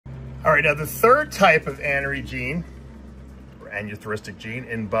All right, now the third type of Anery gene, or aneurystic gene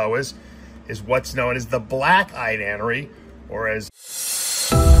in BOAS, is what's known as the black-eyed Anery, or as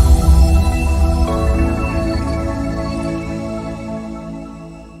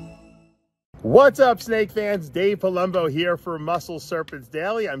What's up, snake fans? Dave Palumbo here for Muscle Serpents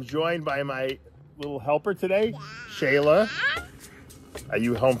Daily. I'm joined by my little helper today, Shayla. Are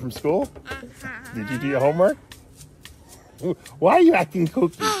you home from school? Did you do your homework? Why are you acting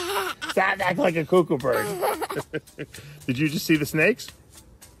kooky? Stop acting like a cuckoo bird. Did you just see the snakes?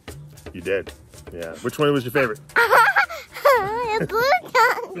 You did. Yeah. Which one was your favorite? The blue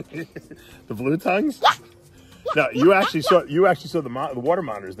tongue. The blue tongues? Yeah. No, you actually saw the water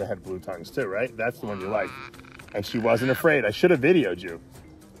monitors that had blue tongues too, right? That's the one you liked. And she wasn't afraid. I should have videoed you.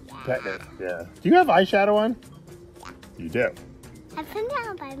 Petting it. Yeah. Do you have eyeshadow on? You do. I put it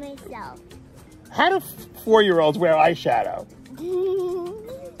on by myself. How do 4-year-olds wear eyeshadow?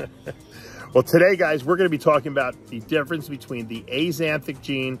 Well, today, guys, we're going to be talking about the difference between the AXANTHIC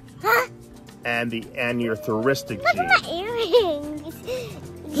gene and the aneurystic gene. Look at my earrings.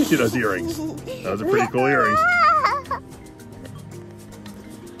 Look at those earrings. Those are pretty cool earrings.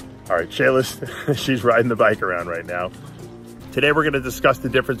 All right, Shayla, she's riding the bike around right now. Today, we're going to discuss the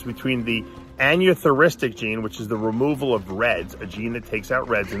difference between the aneurystic gene, which is the removal of reds, a gene that takes out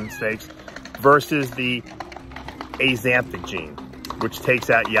reds in snakes, versus the AXANTHIC gene, which takes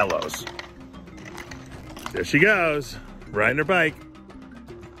out yellows. There she goes, riding her bike.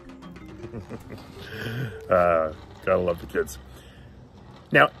 Gotta love the kids.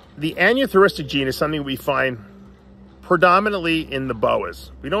 Now, the aneurystic gene is something we find predominantly in the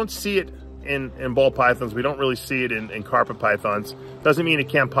BOAS. We don't see it in ball pythons. We don't really see it in carpet pythons. Doesn't mean it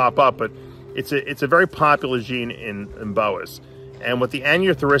can't pop up, but it's a very popular gene in BOAS. And what the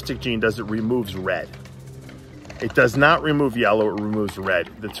aneurystic gene does, it removes red. It does not remove yellow, it removes red.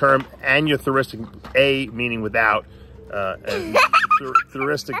 The term aneurystic, A meaning without, and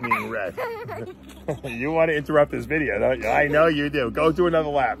thuristic meaning red. You want to interrupt this video, don't you? I know you do. Go do another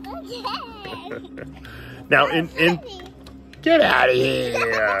lap. Now, get out of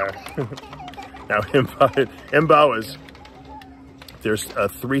here. Now, in BOAS, there's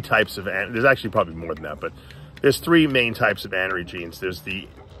 3 types of, there's actually probably more than that, but there's 3 main types of Anery genes. There's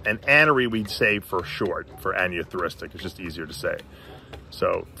an Anery we'd say for short, for aneurystic. It's just easier to say.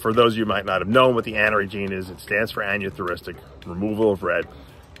 So for those of you who might not have known what the Anery gene is, it stands for aneurystic, removal of red.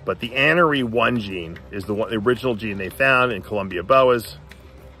 But the Anery 1 gene is the original gene they found in Columbia BOAS,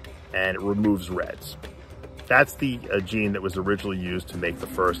 and it removes reds. That's the gene that was originally used to make the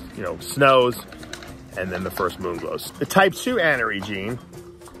first, snows, and then the first moon glows. The type 2 Anery gene,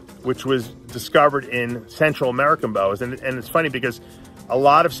 which was discovered in Central American BOAS, and it's funny because a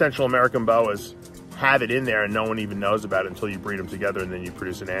lot of Central American BOAS have it in there and no one even knows about it until you breed them together and then you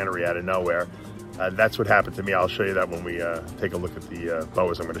produce an Anery out of nowhere. That's what happened to me. I'll show you that when we take a look at the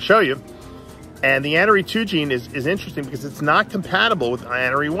BOAS I'm going to show you. And the Anery 2 gene is interesting because it's not compatible with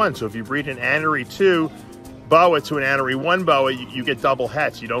Anery 1. So if you breed an Anery 2 BOA to an Anery 1 BOA, you get double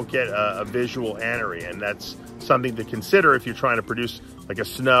hets. You don't get a visual Anery, and that's something to consider if you're trying to produce like a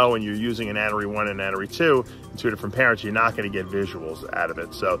snow and you're using an Anery 1 and Anery 2 and 2 different parents. You're not going to get visuals out of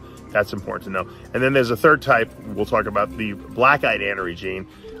it, so that's important to know. And then there's a third type. We'll talk about the black-eyed Anery gene.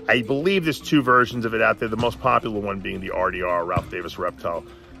 I believe there's 2 versions of it out there, the most popular one being the RDR, Ralph Davis Reptile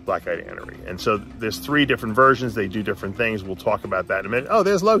black-eyed Anery. And so there's 3 different versions. They do different things. We'll talk about that in a minute. Oh,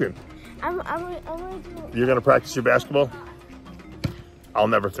 there's Logan. You're going to practice your basketball? I'll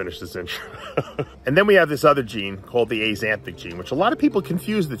never finish this intro. And then we have this other gene called the AXANTHIC gene, which a lot of people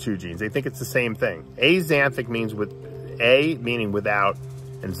confuse the 2 genes. They think it's the same thing. AXANTHIC means with A meaning without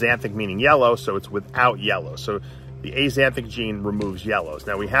and xanthic meaning yellow, so it's without yellow. So the AXANTHIC gene removes yellows.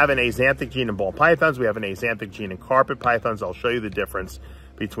 Now we have an AXANTHIC gene in ball pythons. We have an AXANTHIC gene in carpet pythons. I'll show you the difference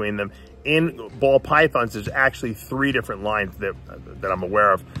between them. In ball pythons, there's actually 3 different lines that I'm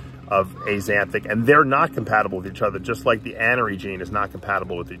aware of AXANTHIC, and they're not compatible with each other, just like the Anery gene is not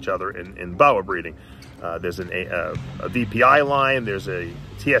compatible with each other in BOA breeding. There's a VPI line, there's a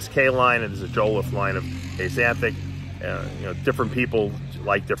TSK line, and there's a JOLLIFF line of AXANTHIC. Different people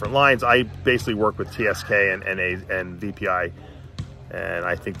like different lines. I basically work with TSK and VPI, and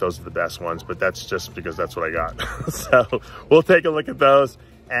I think those are the best ones, but that's just because that's what I got. So we'll take a look at those,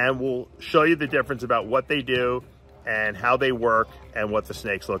 and we'll show you the difference about what they do and how they work and what the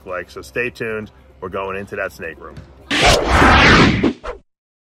snakes look like. So stay tuned. We're going into that snake room.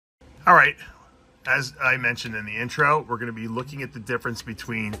 All right, as I mentioned in the intro, we're going to be looking at the difference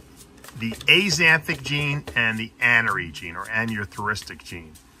between the AXANTHIC gene and the Anery gene, or aneurystic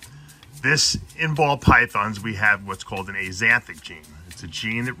gene. This, in ball pythons, we have what's called an axanthic gene. It's a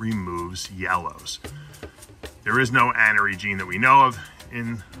gene that removes yellows. There is no Anery gene that we know of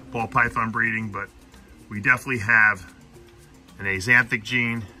in ball python breeding, but we definitely have an axanthic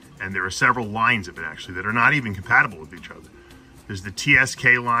gene, and there are several lines of it actually that are not even compatible with each other. There's the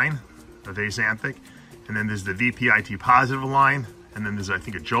TSK line of axanthic, and then there's the VPIT positive line, and then there's, I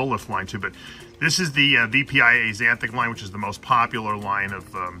think, a JOLLIFF line too, but this is the VPI axanthic line, which is the most popular line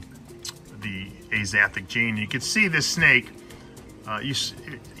of the axanthic gene. You can see this snake,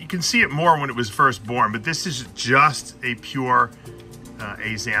 you can see it more when it was first born, but this is just a pure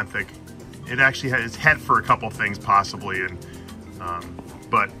axanthic. It actually has its head for a couple things possibly, and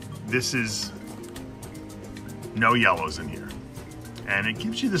but this is no yellows in here. And it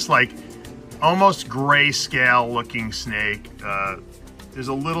gives you this like almost grayscale looking snake. There's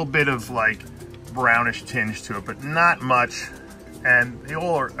a little bit of like brownish tinge to it, but not much. And they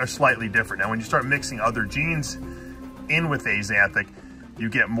all are slightly different. Now, when you start mixing other genes in with axanthic, you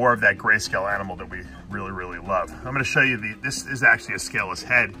get more of that grayscale animal that we really, really love. I'm gonna show you this is actually a scaleless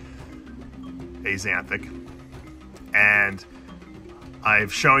head axanthic. And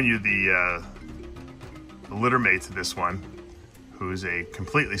I've shown you the litter mate to this one, who's a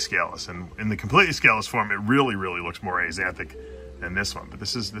completely scaleless. And in the completely scaleless form, it really, really looks more axanthic than this one. But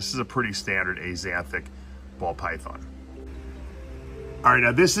this is a pretty standard axanthic ball python. All right,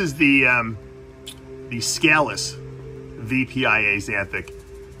 now this is the scaleless VPI axanthic.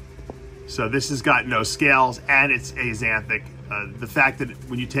 So this has got no scales and it's axanthic. The fact that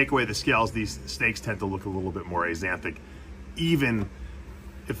when you take away the scales, these snakes tend to look a little bit more axanthic, even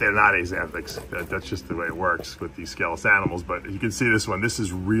if they're not axanthics. That's just the way it works with these scaleless animals. But you can see this one. This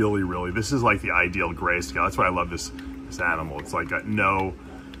is really, really, this is like the ideal grayscale. That's why I love this animal. It's like got no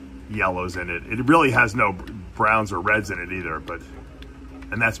yellows in it. It really has no browns or reds in it either,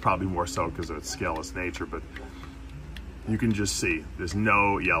 and that's probably more so because of its scaleless nature, but you can just see there's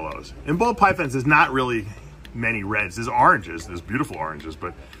no yellows. In ball pythons, there's not really many reds. There's oranges, there's beautiful oranges,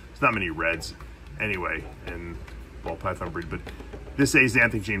 but there's not many reds anyway in ball python breed. But this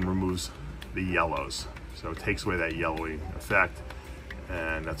axanthic gene removes the yellows, so it takes away that yellowy effect,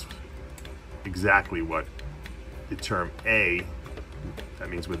 and that's exactly what the term A, that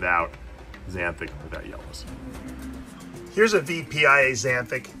means without xanthic, without yellows. Here's a VPI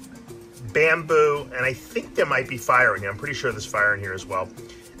axanthic, bamboo, and I think there might be fire in here. I'm pretty sure there's fire in here as well.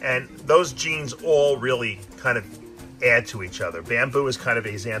 And those genes all really kind of add to each other. Bamboo is kind of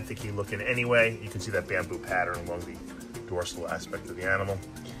axanthic-y looking anyway. You can see that bamboo pattern along the dorsal aspect of the animal.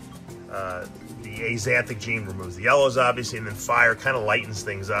 The axanthic gene removes the yellows, obviously, and then fire kind of lightens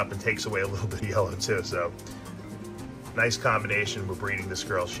things up and takes away a little bit of yellow too. So nice combination. We're breeding this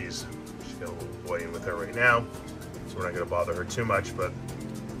girl. She's got a little boy in with her right now, so we're not going to bother her too much. But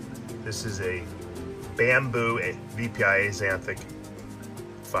this is a bamboo VPI axanthic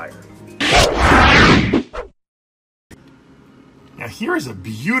fire. Now here is a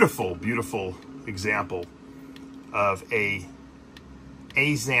beautiful, beautiful example of a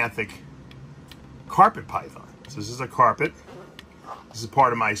axanthic carpet python. So this is a carpet. This is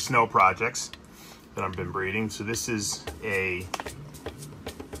part of my snow projects that I've been breeding. So this is a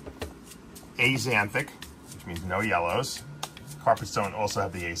axanthic, which means no yellows. Carpets don't also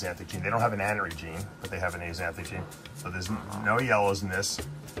have the axanthic gene. They don't have an Anery gene, but they have an axanthic gene. So there's no yellows in this,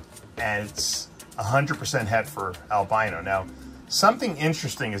 and it's 100% het for albino. Now, something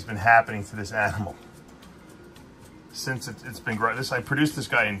interesting has been happening to this animal since it's been growing. I produced this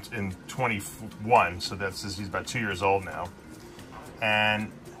guy in 21, so he's about 2 years old now.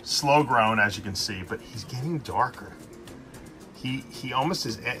 And slow grown, as you can see, but he's getting darker. He almost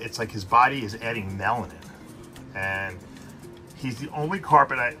is, it's like his body is adding melanin. And he's the only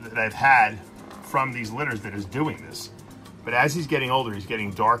carpet that I've had from these litters that is doing this. But as he's getting older, he's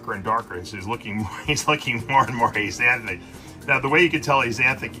getting darker and darker, and so he's looking more and more axanthic. Now, the way you can tell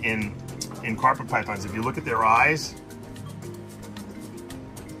axanthic in carpet pythons, if you look at their eyes,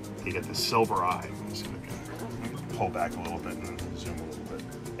 they get this silver eye. Let me pull back a little bit and zoom a little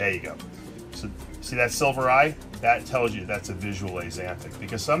bit. There you go. So see that silver eye? That tells you that's a visual axanthic,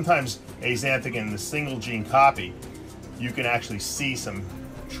 because sometimes axanthic in the single gene copy, you can actually see some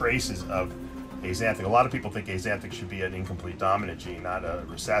traces of axanthic. A lot of people think axanthic should be an incomplete dominant gene, not a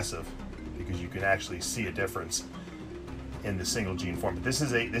recessive, because you can actually see a difference in the single gene form. But this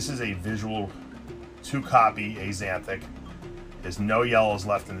is a visual 2-copy axanthic. There's no yellows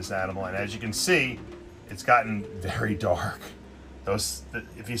left in this animal, and as you can see, it's gotten very dark.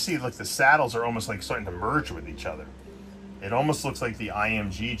 If you see, look, the saddles are almost like starting to merge with each other. It almost looks like the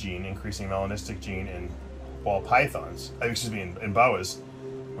IMG gene, increasing melanistic gene, in ball pythons, excuse me, in BOAS,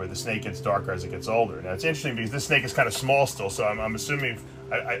 where the snake gets darker as it gets older. Now it's interesting because this snake is kind of small still, so I'm assuming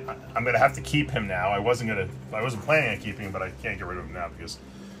I'm going to have to keep him now. I wasn't planning on keeping him, but I can't get rid of him now because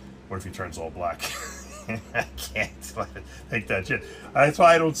what if he turns all black? I can't take that shit. That's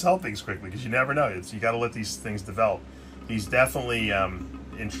why I don't sell things quickly, because you never know. You got to let these things develop. He's definitely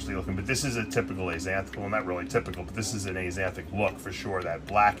interesting looking, but this is a typical axanthic. Well, not really typical, but this is an axanthic look for sure. That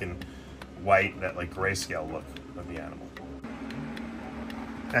black and white, that like grayscale look of the animal.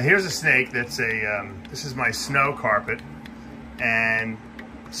 Now here's a snake that's this is my snow carpet, and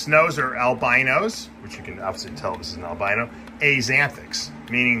snows are albinos, which you can obviously tell this is an albino. Axanthics,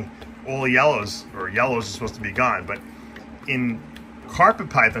 meaning all the yellows are supposed to be gone, but in carpet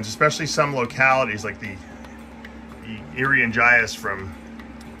pythons, especially some localities like the Iriangias from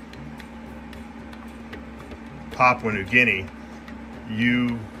Papua New Guinea,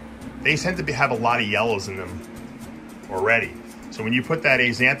 they tend to have a lot of yellows in them already. So when you put that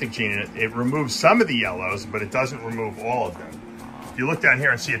axanthic gene in it, it removes some of the yellows, but it doesn't remove all of them. If you look down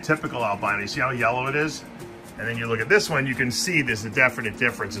here and see a typical albino, you see how yellow it is? And then you look at this one, you can see there's a definite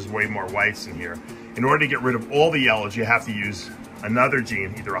difference. There's way more whites in here. In order to get rid of all the yellows, you have to use another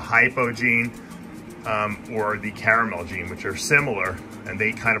gene, either a hypo gene or the caramel gene, which are similar, and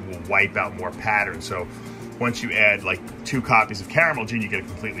they kind of will wipe out more patterns. So once you add like 2 copies of caramel gene, you get a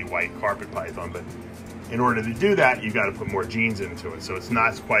completely white carpet python. But in order to do that, you've got to put more genes into it. So it's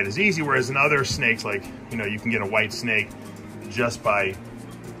not quite as easy, whereas in other snakes, like, you can get a white snake just by,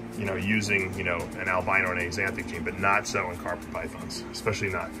 using, an albino and axanthic gene, but not so in carpet pythons, especially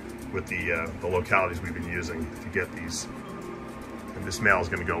not with the localities we've been using to get these. And this male is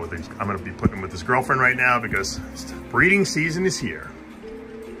going to go with these. I'm going to be putting him with his girlfriend right now because breeding season is here.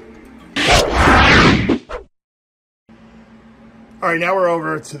 All right, now we're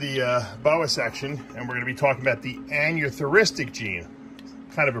over to the BOA section, and we're going to be talking about the aneurystic gene,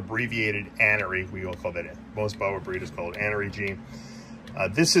 kind of abbreviated Anery. We all call that, most BOA breeders call it Anery gene.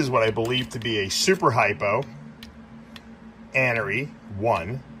 This is what I believe to be a super hypo Anery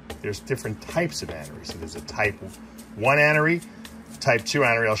 1. There's different types of Anery. So there's a type 1 Anery, type 2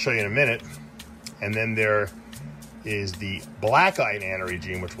 Anery, I'll show you in a minute. And then there is the black-eyed Anery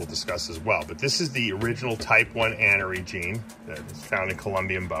gene, which we'll discuss as well. But this is the original type 1 Anery gene that is found in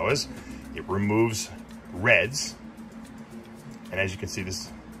Colombian boas. It removes reds. And as you can see,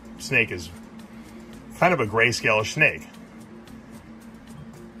 this snake is kind of a grayscale snake.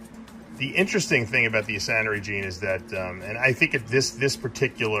 The interesting thing about the Anery gene is that, and I think this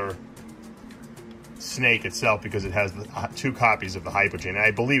particular snake itself, because it has 2 copies of the hypo gene, and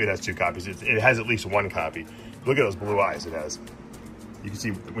I believe it has 2 copies. It has at least 1 copy. Look at those blue eyes it has. You can see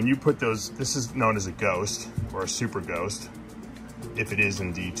when you put those, this is known as a ghost or a super ghost. If it is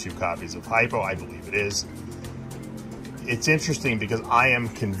indeed 2 copies of hypo, I believe it is. It's interesting because I am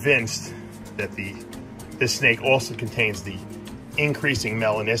convinced that this snake also contains the increasing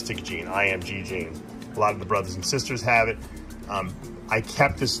melanistic gene, IMG gene. A lot of the brothers and sisters have it. I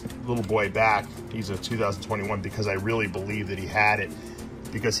kept this little boy back. He's a 2021 because I really believe that he had it,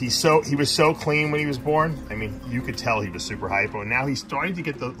 because he was so clean when he was born. I mean, you could tell he was super hypo, and now he's starting to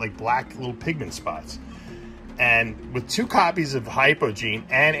get the like black little pigment spots. And with 2 copies of hypo gene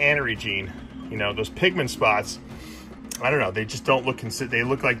and Anery gene, those pigment spots, I don't know, they just don't look consistent. They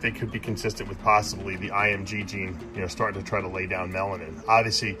look like they could be consistent with possibly the IMG gene, starting to try to lay down melanin.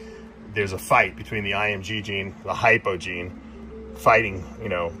 Obviously, there's a fight between the IMG gene, the hypo gene, fighting,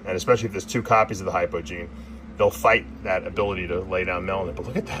 and especially if there's 2 copies of the hypo gene, they'll fight that ability to lay down melanin. But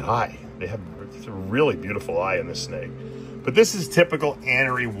look at that eye. It's a really beautiful eye in this snake. But this is typical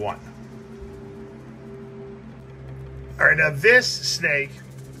Anery 1. All right, now this snake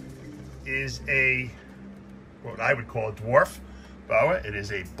is what I would call a dwarf boa. It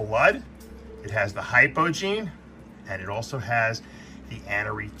is a blood. It has the hypo gene, and it also has the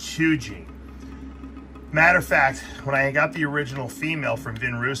Anery 2 gene. Matter of fact, when I got the original female from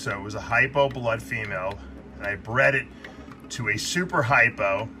Vin Russo, it was a hypo blood female, and I bred it to a super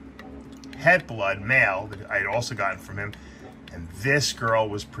hypo het blood male that I had also gotten from him. And this girl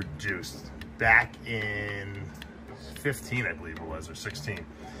was produced back in 15, I believe it was, or 16.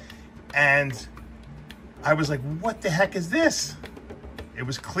 And I was like, what the heck is this? It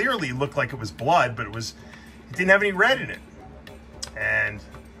was clearly looked like it was blood, but it didn't have any red in it. And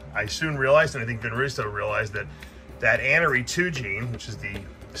I soon realized, and I think Vin Russo realized, that Anery 2 gene, which is the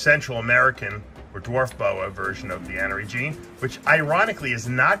Central American or dwarf boa version of the Anery gene, which ironically is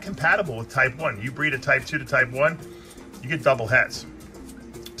not compatible with type 1. You breed a type 2 to type 1, you get double heads.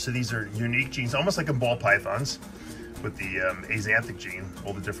 So these are unique genes, almost like in ball pythons with the axanthic gene.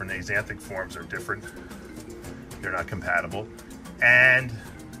 All the different axanthic forms are different. They're not compatible. And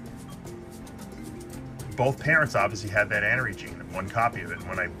both parents obviously had that Anery gene, one copy of it. And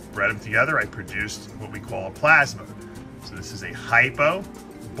when I bred them together, I produced what we call a plasma. So this is a hypo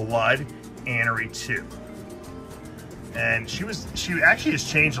blood Anery 2. And she actually has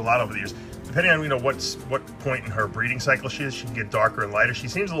changed a lot over the years. Depending on, you know, what point in her breeding cycle she is, she can get darker and lighter. She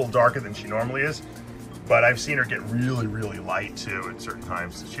seems a little darker than she normally is, but I've seen her get really, really light too at certain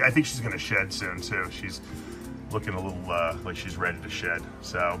times. I think she's gonna shed soon too. She's looking a little like she's ready to shed.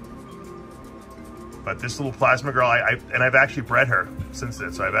 So, but this little plasma girl, I've actually bred her since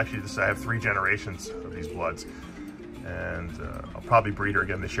then. So I have 3 generations of these bloods, and I'll probably breed her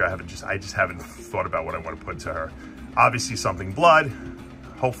again this year. I just haven't thought about what I want to put to her. Obviously something blood,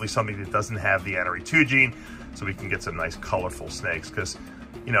 hopefully something that doesn't have the Anery 2 gene, so we can get some nice colorful snakes. Because,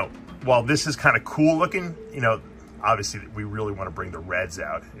 you know, while this is kind of cool looking, you know, obviously we really want to bring the reds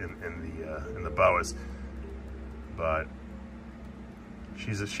out in the BOAS. But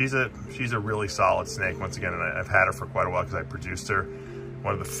she's a really solid snake once again, and I've had her for quite a while because I produced her.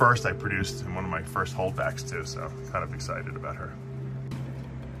 One of the first I produced in one of my first holdbacks too, so kind of excited about her.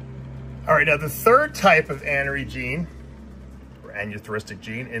 All right, now the third type of Anery gene, or aneuphoristic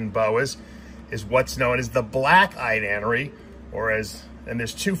gene in BOAS, is what's known as the black-eyed Anery, and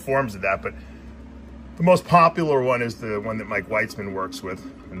there's 2 forms of that, but the most popular one is the one that Mike Weitzman works with,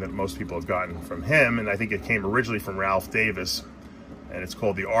 and that most people have gotten from him, and I think it came originally from Ralph Davis, and it's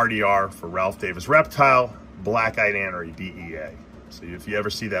called the RDR for Ralph Davis Reptile Black-eyed Anery BEA. So if you ever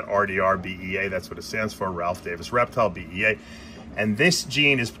see that RDR BEA, that's what it stands for, Ralph Davis Reptile BEA. And this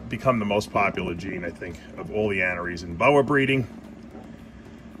gene has become the most popular gene, I think, of all the Anerys in boa breeding.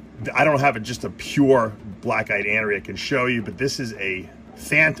 I don't have just a pure black-eyed Anery I can show you, but this is a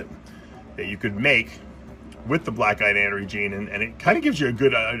phantom that you could make with the black-eyed Anery gene, and it kind of gives you a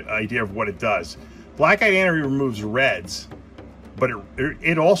good idea of what it does. Black-eyed Anery removes reds, but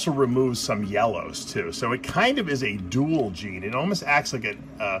it also removes some yellows too. So it kind of is a dual gene. It almost acts like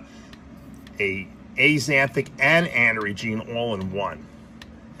a AXANTHIC and Anery gene all in one.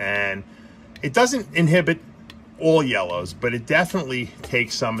 And it doesn't inhibit all yellows, but it definitely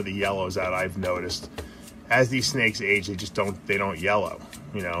takes some of the yellows out. I've noticed as these snakes age, they don't yellow,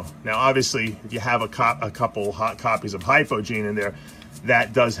 you know. Now obviously if you have a couple hot copies of hypo gene in there,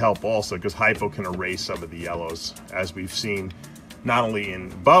 that does help also, because hypo can erase some of the yellows, as we've seen not only in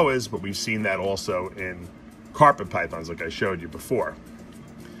boas, but we've seen that also in carpet pythons like I showed you before.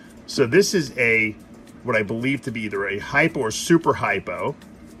 So this is what I believe to be either a hypo or super hypo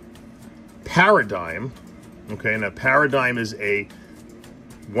paradigm. Okay, now paradigm is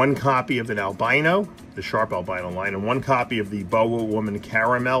one copy of an albino, the sharp albino line, and one copy of the boa woman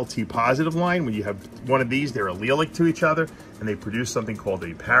caramel T positive line. When you have one of these, they're allelic to each other, and they produce something called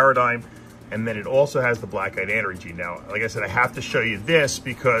a paradigm. And then it also has the black-eyed Anery gene. Now, like I said, I have to show you this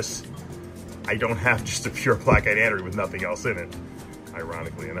because I don't have just a pure black-eyed Anery with nothing else in it,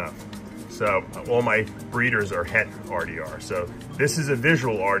 ironically enough. So all my breeders are het RDR. So this is a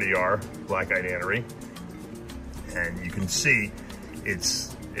visual RDR, black-eyed Anery. And you can see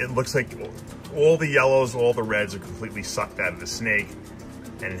it looks like all the yellows, all the reds are completely sucked out of the snake.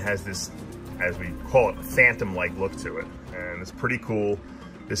 And it has this, as we call it, phantom-like look to it. And it's pretty cool.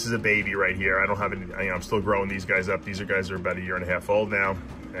 This is a baby right here. I don't have any, you know, I'm still growing these guys up. These guys are about 1.5 years old now.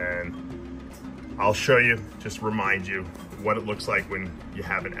 And I'll show you, just remind you what it looks like when you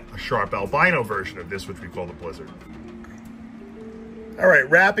have a sharp albino version of this, which we call the Blizzard. All right,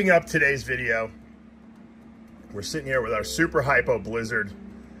 wrapping up today's video. We're sitting here with our super hypo Blizzard.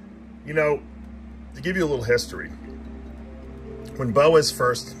 You know, to give you a little history, when BOAS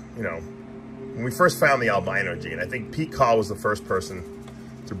first, you know, when we first found the albino gene, I think Pete Call was the first person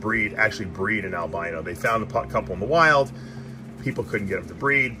to actually breed an albino. They found a couple in the wild. People couldn't get them to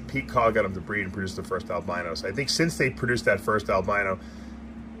breed. Pete Call got them to breed and produce the first albino. So I think since they produced that first albino,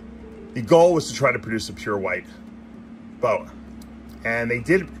 the goal was to try to produce a pure white boa. And they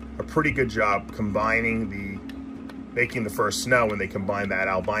did a pretty good job making the first snow when they combined that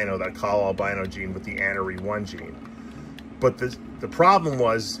albino, that Call albino gene with the Anery 1 gene. But the problem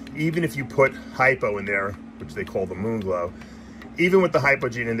was, even if you put hypo in there, which they call the moon glow, even with the hypo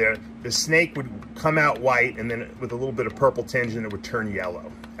gene in there, the snake would come out white, and then with a little bit of purple tinge, and it would turn yellow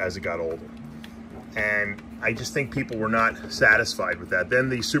as it got older. And I just think people were not satisfied with that. Then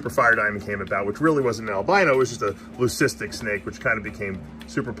the Super Fire Diamond came about, which really wasn't an albino, it was just a leucistic snake, which kind of became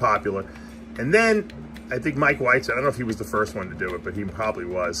super popular. And then I think Mike White, I don't know if he was the first one to do it, but he probably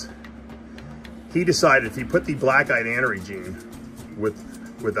was. He decided if he put the black-eyed Anery gene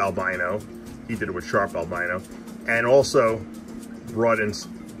with albino, he did it with sharp albino, and also brought in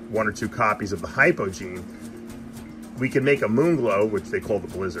 1 or 2 copies of the hypo gene, we can make a moon glow, which they call the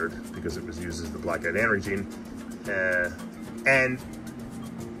blizzard because it was used as the black-eyed anery gene, and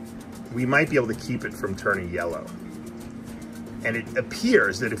we might be able to keep it from turning yellow. And it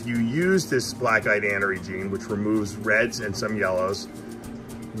appears that if you use this black-eyed anery gene, which removes reds and some yellows,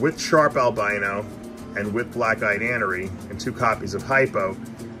 with sharp albino and with black-eyed anery and 2 copies of hypo,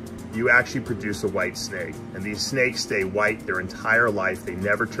 you actually produce a white snake. And these snakes stay white their entire life. They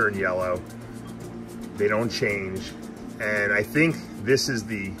never turn yellow. They don't change. And I think this is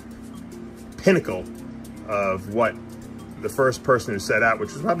the pinnacle of what the first person who set out,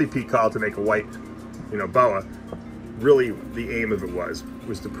 which was probably Pete Call, to make a white, boa, really the aim of it was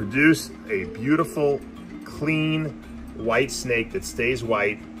to produce a beautiful, clean, white snake that stays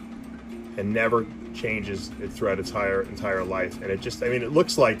white and never changes it throughout its entire life. And it just, it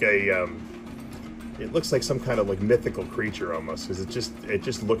looks like it looks like some kind of like mythical creature almost, because it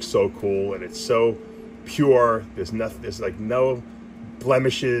just looks so cool, and it's so pure. There's like no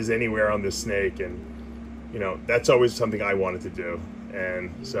blemishes anywhere on this snake, and that's always something I wanted to do.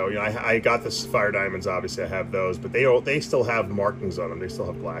 And so I got the Fire Diamonds, obviously I have those, but they still have markings on them. They still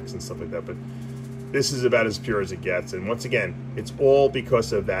have blacks and stuff like that, but this is about as pure as it gets. And once again, it's all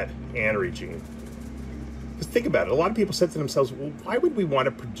because of that anery gene. Because think about it, a lot of people said to themselves, well, why would we want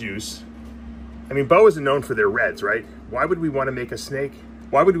to produce, boas are known for their reds, right? Why would we want to make a snake?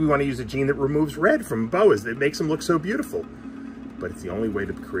 Why would we want to use a gene that removes red from boas, that makes them look so beautiful? But it's the only way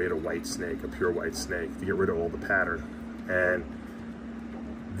to create a white snake, a pure white snake, to get rid of all the pattern. And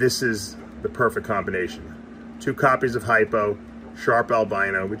this is the perfect combination. 2 copies of hypo, sharp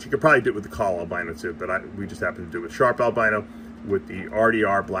albino, which you could probably do with the call albino too, but we just happen to do it with sharp albino with the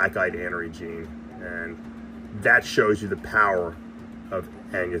RDR black-eyed anery gene. And that shows you the power of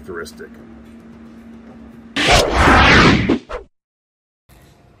aneuphoristic.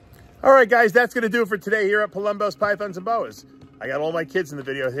 All right, guys, that's going to do it for today here at Palumbo's Pythons and Boas. I got all my kids in the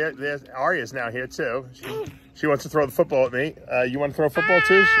video here. Arya's now here, too. She wants to throw the football at me. You want to throw a football,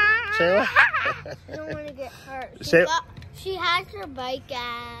 too, Shayla? I don't want to get hurt. She has her bike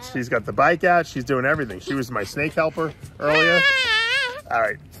out. She's got the bike out. She's doing everything. She was my snake helper earlier. All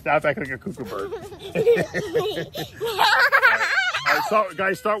right, stop acting like a cuckoo bird. All right, so,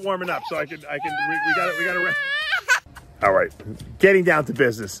 guys, start warming up so we got to. All right, getting down to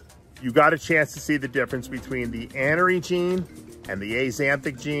business. You got a chance to see the difference between the anery gene and the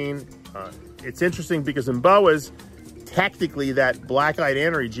axanthic gene. It's interesting because in boas, technically that black-eyed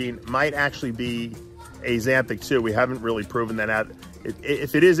anery gene might actually be axanthic too. We haven't really proven that out.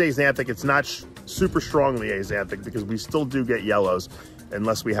 If it is axanthic, it's not super strongly axanthic because we still do get yellows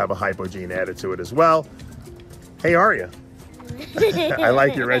unless we have a hypo gene added to it as well. Hey, Arya. I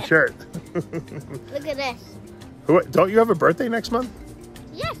like your red shirt. Look at this. Don't you have a birthday next month?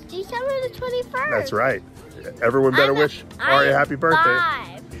 Yes, December the 21st. That's right. Everyone better wish Arya happy birthday.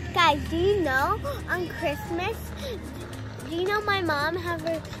 5. Guys, do you know on Christmas, do you know my mom has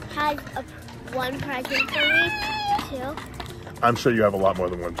one present for me too? I'm sure you have a lot more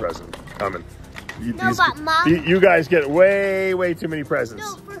than one present coming. But Mom... You guys get way too many presents.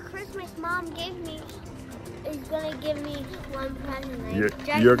 No, for Christmas, Mom is going to give me one present.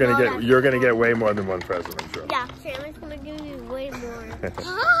 You're gonna get way more than one present, I'm sure. Yeah, Sam is going to give me way more.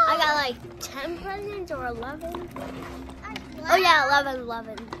 I got like 10 presents or 11. Oh yeah,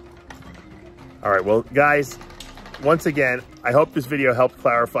 11. All right, well, guys, once again, I hope this video helped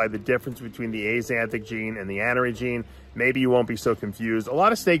clarify the difference between the axanthic gene and the anery gene. Maybe you won't be so confused. A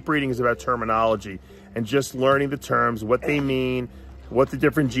lot of snake breeding is about terminology and just learning the terms, what they mean, what the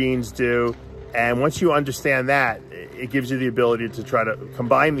different genes do. And once you understand that, it gives you the ability to try to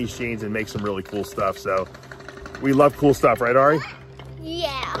combine these genes and make some really cool stuff. So we love cool stuff, right, Ari?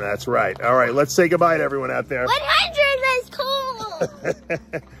 Yeah. That's right. All right, let's say goodbye to everyone out there. 100 is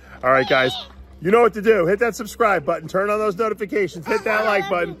cool. All right, guys. You know what to do. Hit that subscribe button. Turn on those notifications. Hit that like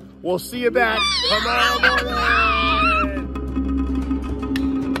button. We'll see you back tomorrow morning.